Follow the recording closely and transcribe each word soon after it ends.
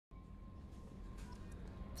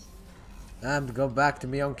Time to go back to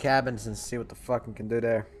my own cabins and see what the fuck I can do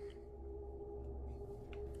there.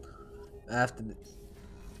 After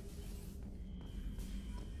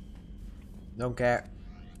don't care.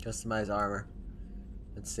 Customize armor.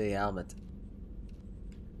 Let's see, helmet.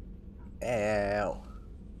 Ew.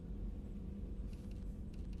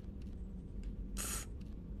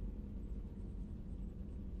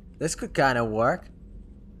 This could kind of work.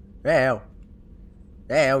 Ew.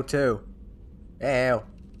 Ew too. Ew.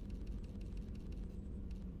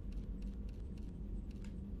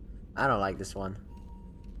 I don't like this one.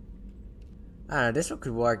 I don't know, this one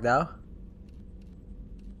could work though.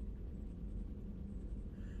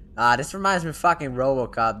 Ah, this reminds me of fucking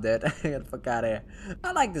RoboCop, dude. Get the fuck out of here.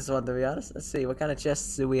 I like this one, to be honest. Let's see, what kind of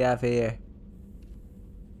chests do we have here?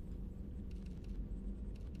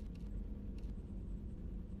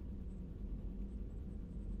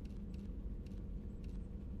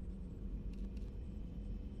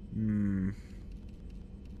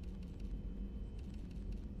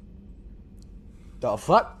 The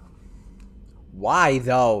fuck? Why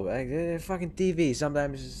though? Like, fucking TV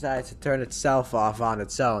sometimes decides to turn itself off on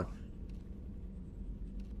its own.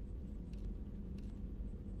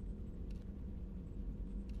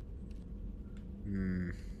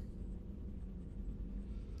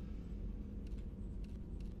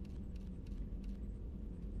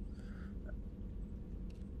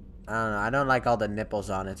 I don't know. I don't like all the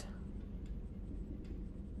nipples on it.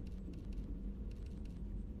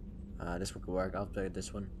 This one could work. I'll play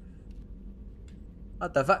this one.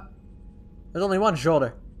 What the fuck? There's only one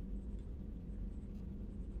shoulder.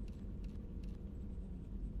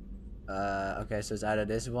 Okay, so it's either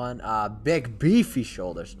this one. Big beefy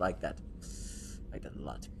shoulders. Like that. Like that a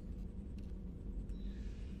lot.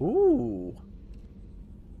 Ooh.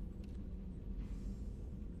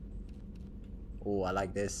 Ooh, I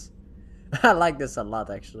like this. I like this a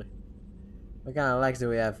lot, actually. What kind of legs do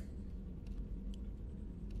we have?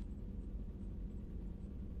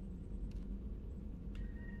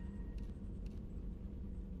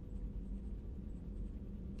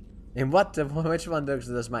 And which one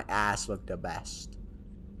does my ass look the best?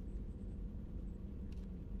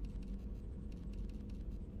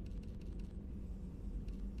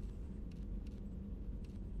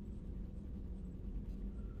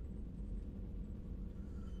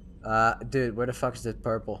 Dude, where the fuck is that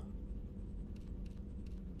purple?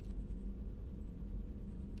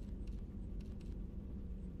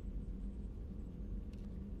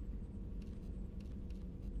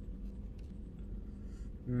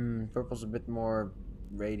 Purple's a bit more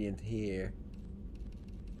radiant here.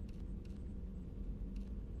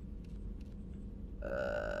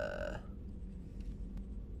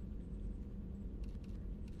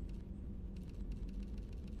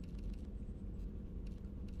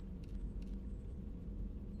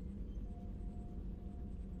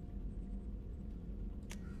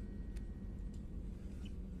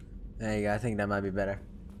 There you go, I think that might be better.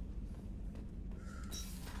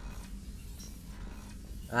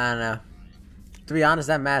 I don't know. To be honest,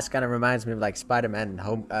 that mask kind of reminds me of like Spider-Man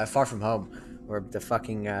Home, Far From Home, or the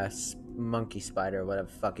fucking monkey spider, or whatever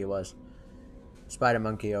the fuck he was. Spider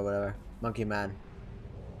Monkey or whatever. Monkey Man.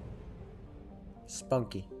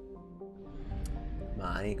 Spunky. Come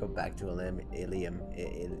on, I need to go back to Ilium.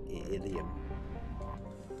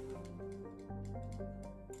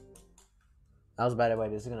 That was, by the way,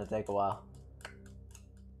 this is gonna take a while.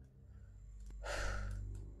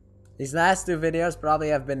 These last two videos probably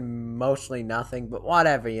have been mostly nothing, but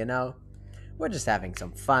whatever, you know? We're just having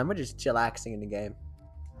some fun. We're just chillaxing in the game.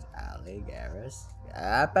 Alligators.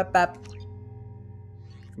 Come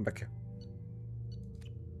back here.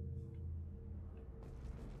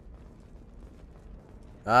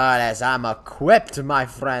 Oh, yes, I'm equipped, my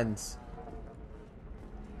friends.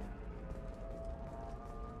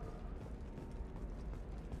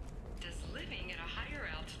 Does living at a higher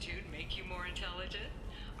altitude make you more intelligent?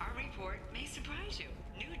 Our report may surprise you.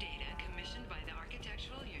 New data commissioned by the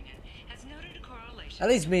Architectural Union has noted a correlation. At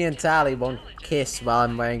least me and Tally won't kiss while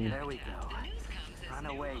I'm wearing. There we go. Run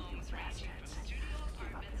away, you bastards. Give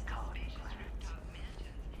up the colony plans.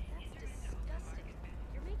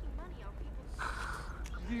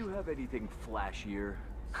 Do you have anything flashier?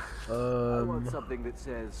 I want something that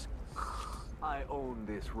says, I own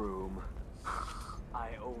this room.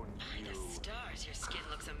 I own you. By the stars, your skin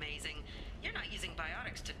looks amazing. You're not using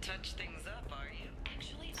biotics to touch things up, are you?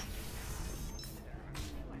 Actually,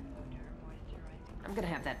 I'm gonna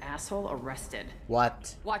have that asshole arrested.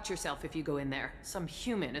 What? Watch yourself if you go in there. Some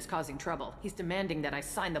human is causing trouble. He's demanding that I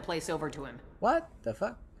sign the place over to him. What the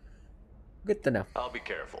fuck? Good to know. I'll be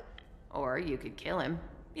careful. Or you could kill him.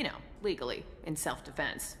 You know, legally, in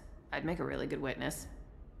self-defense. I'd make a really good witness.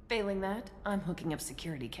 Failing that, I'm hooking up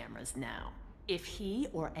security cameras now. If he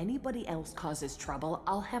or anybody else causes trouble,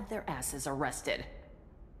 I'll have their asses arrested.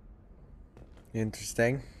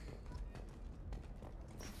 Interesting.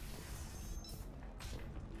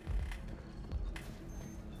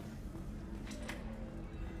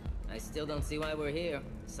 I still don't see why we're here.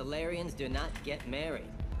 Solarians do not get married.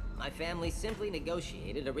 My family simply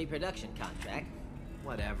negotiated a reproduction contract.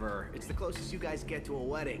 Whatever. It's the closest you guys get to a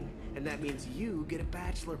wedding. And that means you get a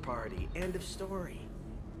bachelor party. End of story.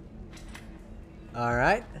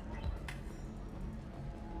 Alright.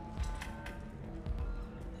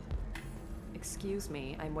 Excuse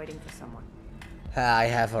me, I'm waiting for someone. I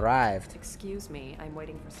have arrived. Excuse me, I'm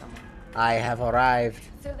waiting for someone. I have arrived.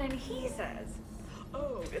 So then he says,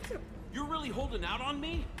 oh, it's a... You're really holding out on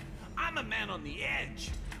me? I'm a man on the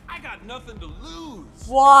edge. I got nothing to lose.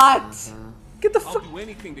 What? Get the I'll fuck. do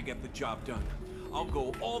anything to get the job done. I'll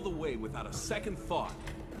go all the way without a second thought.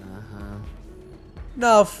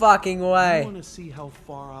 No fucking You way. want to see how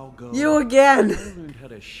far I'll go? You again. I learned how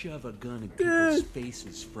to shove a gun in people's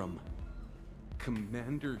faces from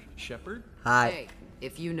Commander Shepard. Hi. Hey,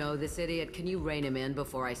 if you know this idiot, can you rein him in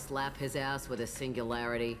before I slap his ass with a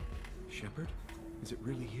singularity? Shepard? Is it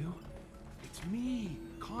really you? It's me,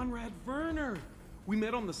 Conrad Werner. We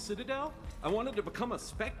met on the Citadel. I wanted to become a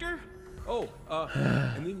Spectre. Oh,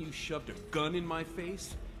 and then you shoved a gun in my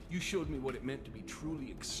face. You showed me what it meant to be truly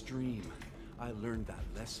extreme. I learned that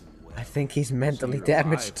lesson well. I think he's mentally So you're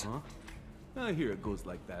damaged. alive, huh? I hear it goes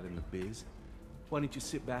like that in the biz. Why don't you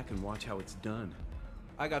sit back and watch how it's done?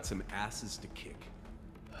 I got some asses to kick.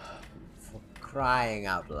 For crying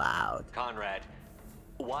out loud. Conrad,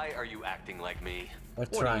 why are you acting like me? Or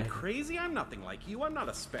What, are trying. you crazy? I'm nothing like you. I'm not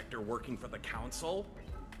a Spectre working for the Council.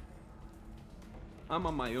 I'm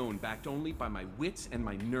on my own, backed only by my wits and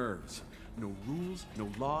my nerves. No rules, no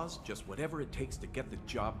laws, just whatever it takes to get the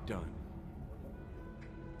job done.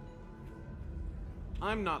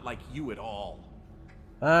 I'm not like you at all.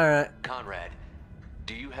 Alright. Conrad,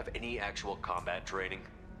 do you have any actual combat training?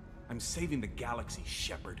 I'm saving the galaxy,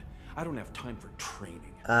 Shepard. I don't have time for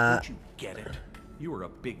training. Don't you get it? You were a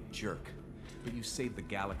big jerk, but you saved the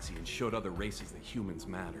galaxy and showed other races that humans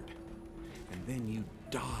mattered. And then you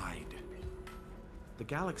died. The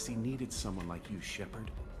galaxy needed someone like you, Shepard.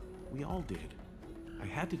 We all did. I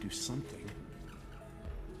had to do something.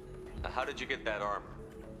 How did you get that armor?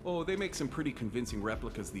 Oh, they make some pretty convincing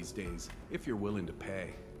replicas these days, if you're willing to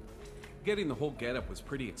pay. Getting the whole getup was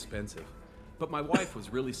pretty expensive, but my wife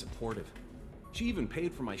was really supportive. She even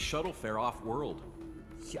paid for my shuttle fare off-world.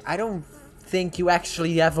 I don't think you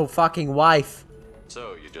actually have a fucking wife.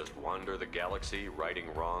 So, you just wander the galaxy,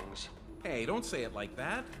 righting wrongs? Hey, don't say it like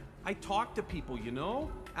that. I talk to people, you know?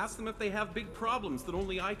 Ask them if they have big problems that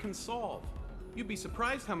only I can solve. You'd be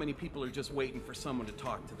surprised how many people are just waiting for someone to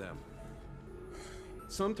talk to them.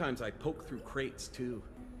 Sometimes I poke through crates, too.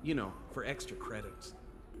 You know, for extra credits.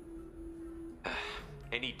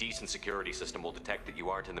 Any decent security system will detect that you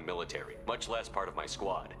aren't in the military, much less part of my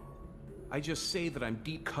squad. I just say that I'm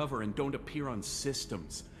deep cover and don't appear on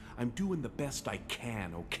systems. I'm doing the best I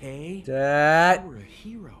can, okay? That. You were a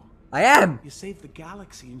hero. I am. You saved the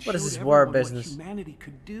galaxy and What showed is this war everyone business? what humanity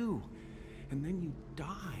could do. And then you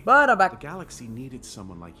died. But I'm back. The galaxy needed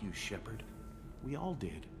someone like you, Shepard. We all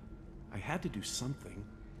did. I had to do something.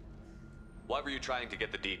 Why were you trying to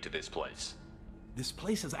get the deed to this place? This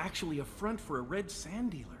place is actually a front for a red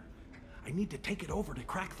sand dealer. I need to take it over to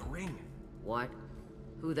crack the ring. What?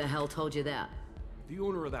 Who the hell told you that? The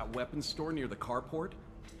owner of that weapons store near the carport?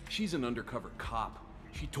 She's an undercover cop.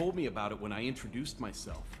 She told me about it when I introduced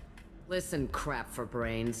myself. Listen, crap for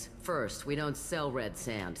brains. First, we don't sell red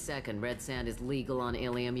sand. Second, red sand is legal on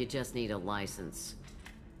Ilium. You just need a license.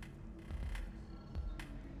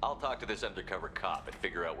 I'll talk to this undercover cop and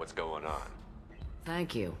figure out what's going on.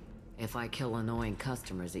 Thank you. If I kill annoying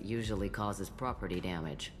customers, it usually causes property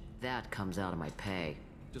damage. That comes out of my pay.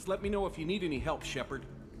 Just let me know if you need any help, Shepard.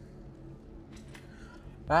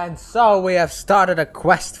 And so we have started a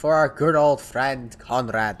quest for our good old friend,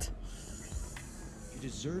 Conrad. You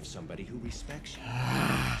deserve somebody who respects you.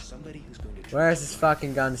 Somebody who's going to... Where's this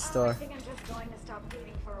fucking gun I store? think I'm just going to stop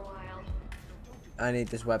dating for a while. I need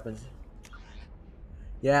this weapons.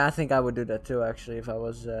 Yeah, I think I would do that too, actually, if I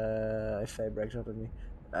was, if Faye breaks up with me.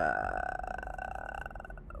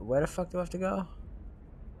 Where the fuck do I have to go?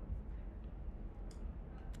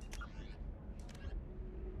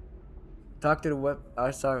 Talk to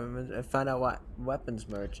the sorry, find out what weapons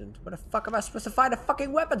merchant. Where the fuck am I supposed to find a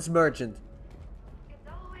fucking weapons merchant? It's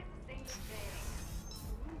always the same thing.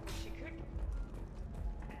 She could...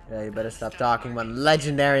 Yeah, you better stop talking, man.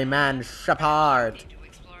 Legendary man, Shepard. To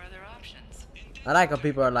explore other I like how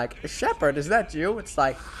people are like, Shepard, is that you? It's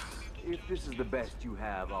like, If this is the best you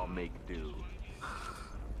have, I'll make do.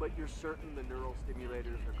 But you're certain the neural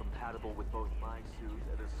stimulators are compatible with both my suit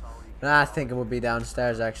and a solid... I think it would be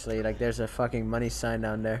downstairs actually. Like there's a fucking money sign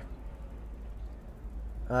down there.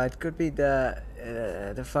 It could be the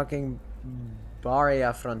fucking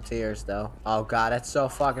Baria Frontiers though. Oh god, that's so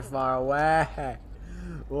fucking far away.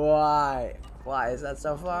 Why? Why is that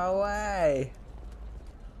so far away?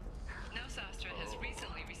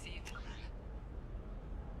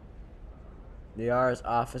 The R's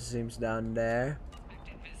office seems down there.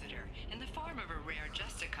 Visitor in the form of a rare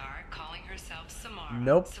Justicar calling herself Samara.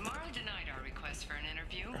 Nope. Samara denied our request for an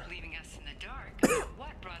interview, leaving us in the dark.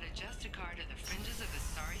 What brought a Justicar to the fringes of the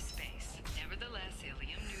starry space? Nevertheless,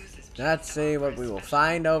 Ilium News is... Let's see what we will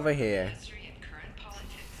find over here.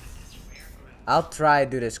 I'll try to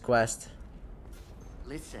do this quest.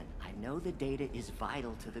 Listen, I know the data is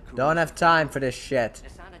vital to the crew. Don't have time for this shit.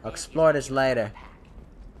 I'll explore this later.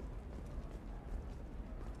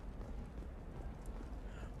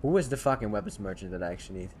 Who is the fucking weapons merchant that I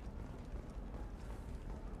actually need?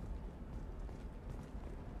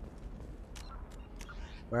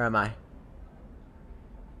 Where am I?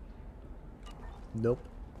 Nope.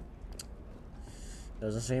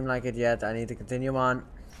 Doesn't seem like it yet. I need to continue on.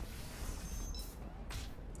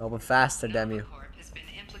 Open faster, damn you. Has been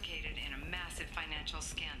implicated in a massive financial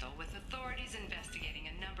scandal with authorities investigating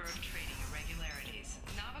a number of trading irregularities.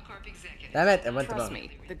 Novacorp executives... Damn it, I went the Trust wrong.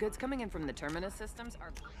 me, the goods coming in from the Terminus systems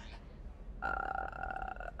are...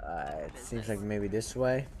 It seems like maybe this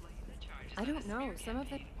way. I don't know. Some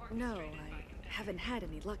of it... No, I haven't had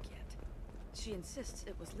any luck yet. She insists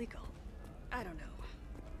it was legal. I don't know.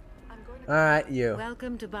 I'm going to... Alright, you.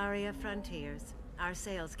 Welcome to Baria Frontiers. Our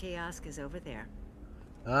sales kiosk is over there.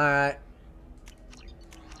 Alright.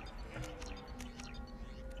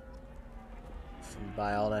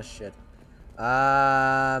 Buy all that shit.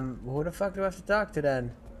 Who the fuck do I have to talk to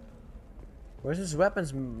then? Where's this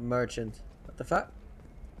weapons merchant? What the fuck?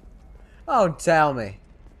 Oh, tell me.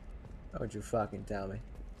 Don't you fucking tell me.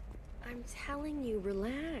 I'm telling you,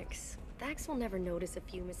 relax. Thax will never notice a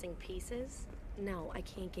few missing pieces. No, I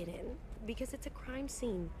can't get in. Because it's a crime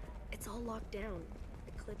scene. It's all locked down.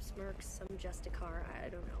 Eclipse mercs, some Justicar, I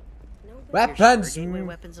don't know. No weapons! Your gateway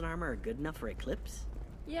weapons and armor are good enough for Eclipse?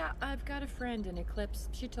 Yeah, I've got a friend in Eclipse.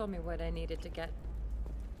 She told me what I needed to get.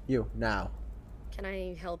 You, now. Can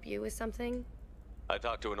I help you with something? I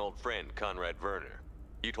talked to an old friend, Conrad Werner.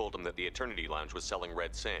 You told him that the Eternity Lounge was selling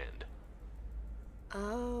red sand.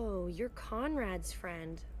 Oh, you're Conrad's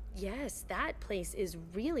friend. Yes, that place is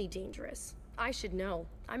really dangerous. I should know.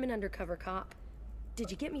 I'm an undercover cop. Did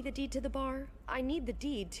you get me the deed to the bar? I need the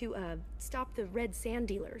deed to, stop the red sand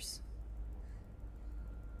dealers.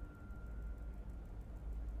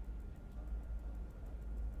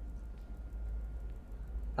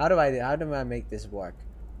 How do I make this work?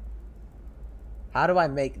 How do I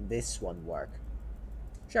make this one work?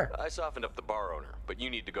 Sure. I softened up the bar owner, but you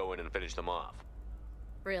need to go in and finish them off.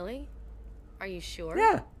 Really? Are you sure?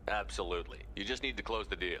 Yeah. Absolutely. You just need to close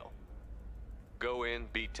the deal. Go in,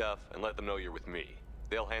 be tough, and let them know you're with me.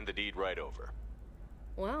 They'll hand the deed right over.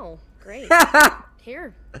 Wow, great.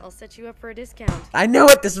 Here, I'll set you up for a discount. I knew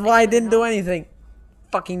it! This is why I didn't do anything.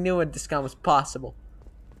 Fucking knew a discount was possible.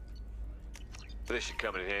 This should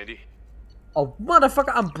come in handy. Oh,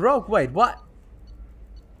 motherfucker, I'm broke. Wait, what?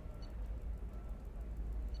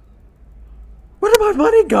 Where did my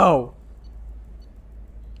money go?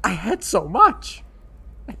 I had so much.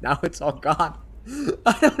 And now it's all gone.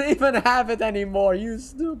 I don't even have it anymore, you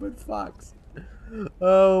stupid fucks.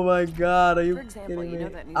 Oh my god, are you kidding me?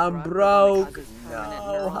 I'm broke.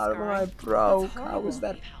 No, how am I broke? How is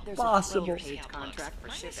that possible?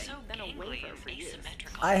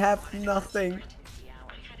 I have nothing.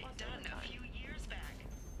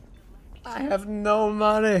 I have no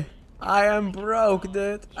money. I am broke,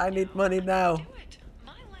 dude. I need money now.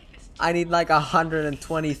 I need like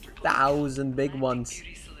 120,000 big ones.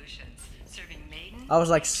 I was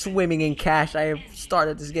like swimming in cash. I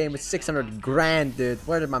started this game with 600 grand, dude.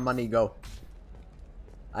 Where did my money go?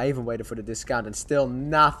 I even waited for the discount and still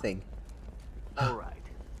nothing. Alright.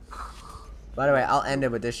 By the way, I'll end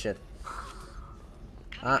it with this shit.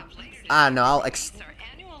 No, I'll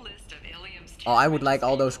Oh, I would like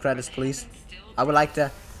all those credits, please. I would like to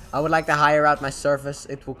hire out my service.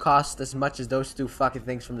 It will cost as much as those two fucking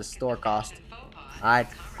things from the store cost. Alright,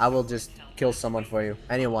 I will just kill someone for you.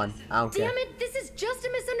 Anyone. I don't care. Damn it, this is just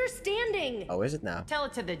a misunderstanding. Oh, is it now? Tell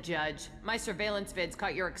it to the judge. My surveillance vids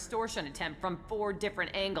caught your extortion attempt from 4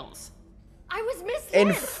 different angles. I was misled. In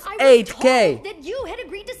I was 8K. told that you had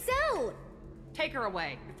agreed to sell. Take her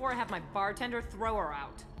away, before I have my bartender throw her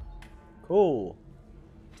out. Cool.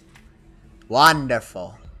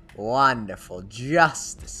 Wonderful. Wonderful.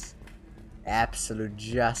 Justice. Absolute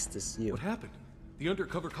justice, you. What happened? The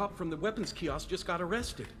undercover cop from the weapons kiosk just got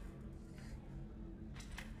arrested.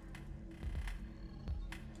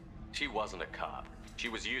 She wasn't a cop. She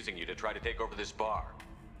was using you to try to take over this bar.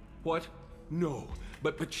 What? No.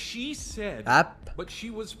 But she said... But she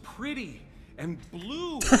was pretty and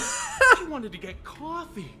blue. She wanted to get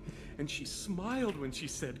coffee. And she smiled when she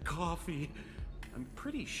said coffee. I'm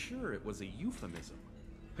pretty sure it was a euphemism.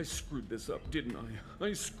 I screwed this up, didn't I?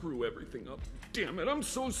 I screw everything up. Damn it, I'm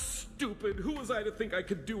so stupid. Who was I to think I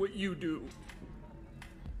could do what you do?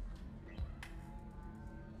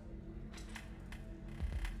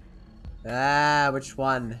 Which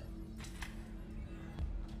one?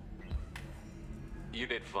 You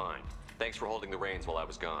did fine. Thanks for holding the reins while I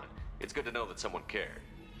was gone. It's good to know that someone cared.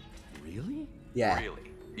 Really? Yeah.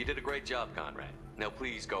 Really. You did a great job, Conrad. Now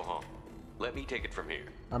please go home. Let me take it from here.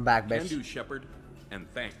 I'm back, bitch. Can do, Shepard.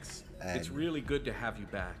 And thanks. It's really good to have you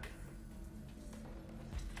back.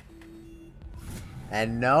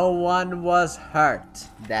 And no one was hurt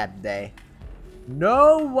that day.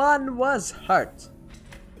 No one was hurt.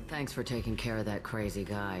 Thanks for taking care of that crazy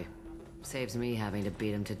guy. Saves me having to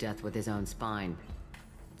beat him to death with his own spine.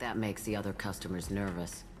 That makes the other customers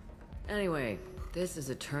nervous. Anyway, this is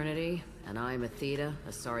Eternity, and I'm Athena,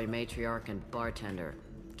 a sorry matriarch and bartender.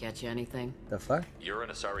 Get you anything? The fuck? You're an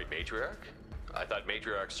Asari matriarch? I thought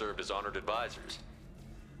matriarchs served as honored advisors.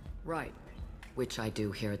 Right. Which I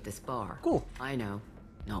do here at this bar. Cool. I know.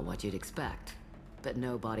 Not what you'd expect. But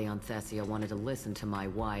nobody on Thessia wanted to listen to my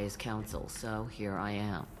wise counsel, so here I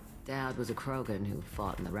am. Dad was a Krogan who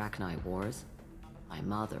fought in the Rachni Wars. My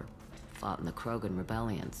mother fought in the Krogan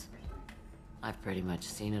rebellions. I've pretty much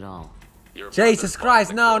seen it all. Jesus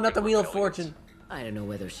Christ, no, not the Wheel of Fortune. I don't know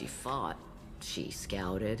whether she fought. She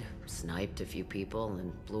scouted, sniped a few people,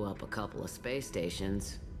 and blew up a couple of space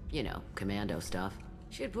stations. You know, commando stuff.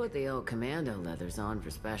 She'd put the old commando leathers on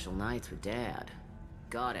for special nights with Dad.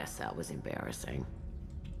 Goddess, that was embarrassing.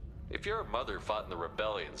 If your mother fought in the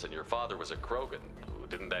rebellions and your father was a Krogan,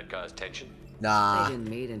 didn't that cause tension? Nah. They didn't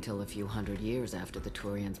meet until a few hundred years after the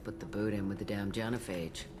Turians put the boot in with the damn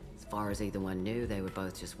genophage. As far as either one knew, they were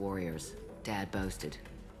both just warriors. Dad boasted.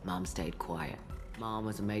 Mom stayed quiet. Mom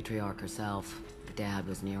was a matriarch herself. Dad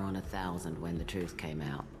was near on 1,000 when the truth came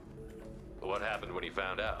out. What happened when he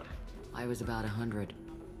found out? I was about 100,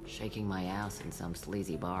 shaking my ass in some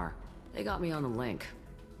sleazy bar. They got me on the link.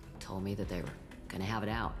 Told me that they were gonna have it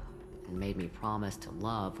out, and made me promise to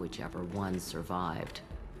love whichever one survived.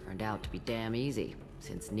 Turned out to be damn easy,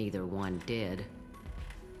 since neither one did.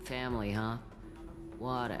 Family, huh?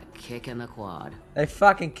 What a kick in the quad. They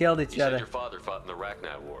fucking killed each You other. said your father fought in the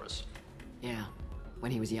Rachni Wars. Yeah,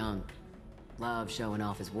 when he was young. Love showing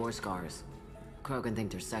off his war scars. Krogan think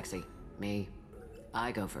they're sexy. Me,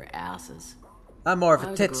 I go for asses. I'm more of I a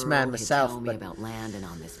was tits girl man who'd myself, tell me but about landing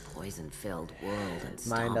on this poison-filled world and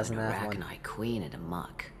mine doesn't stomping a have one. Rachni queen into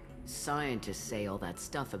muck. Scientists say all that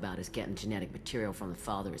stuff about us getting genetic material from the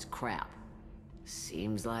father is crap.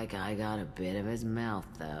 Seems like I got a bit of his mouth,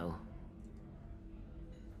 though.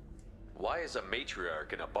 Why is a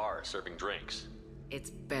matriarch in a bar serving drinks?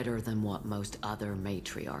 It's better than what most other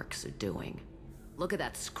matriarchs are doing. Look at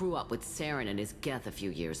that screw-up with Saren and his Geth a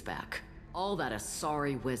few years back. All that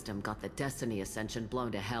Asari wisdom got the Destiny Ascension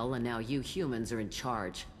blown to hell, and now you humans are in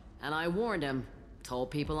charge. And I warned him,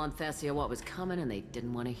 told people on Thessia what was coming, and they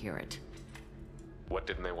didn't want to hear it. What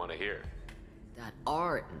didn't they want to hear? That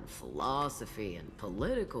art and philosophy and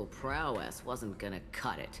political prowess wasn't gonna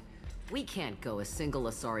cut it. We can't go a single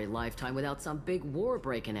Asari lifetime without some big war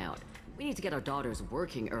breaking out. We need to get our daughters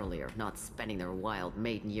working earlier, not spending their wild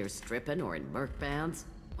maiden years stripping or in merc bands.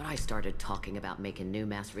 When I started talking about making new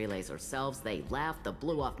mass relays ourselves, they laughed the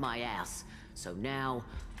blue off my ass. So now,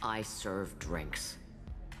 I serve drinks.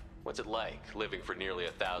 What's it like, living for nearly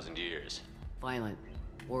 1,000 years? Violent.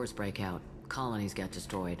 Wars break out. Colonies get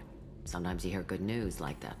destroyed. Sometimes you hear good news,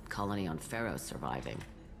 like that colony on Pharaoh surviving.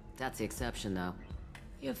 That's the exception, though.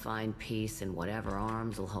 You find peace in whatever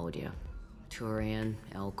arms will hold you. Turian,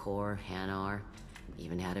 Elcor, Hanar.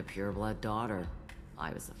 Even had a pureblood daughter.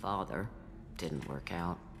 I was the father. Didn't work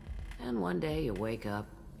out. And one day you wake up,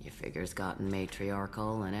 your figure's gotten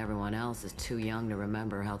matriarchal, and everyone else is too young to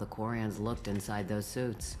remember how the Quarians looked inside those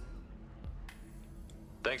suits.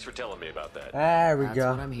 Thanks for telling me about that. There we That's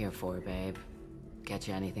go. what I'm here for, babe. Get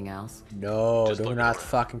you anything else? No, Just do looking not around.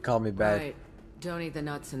 fucking call me babe. Right. Don't eat the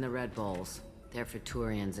nuts in the Red Bowls. They're for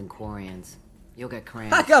Turians and Quarians. You'll get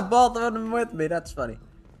cramps. I got both of them with me. That's funny.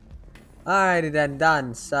 Alrighty then,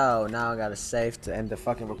 done. So now I gotta save to end the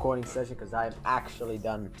fucking recording session because I'm actually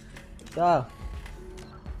done. So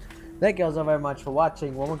thank you all so very much for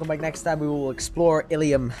watching. When we come back next time, we will explore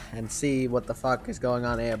Ilium and see what the fuck is going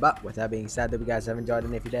on here. But with that being said, hope you guys have enjoyed,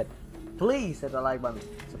 and if you did, please hit the like button,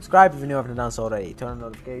 subscribe if you're new, if you've not done so already, turn on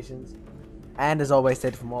notifications, and as always,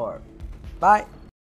 stay for more. Bye.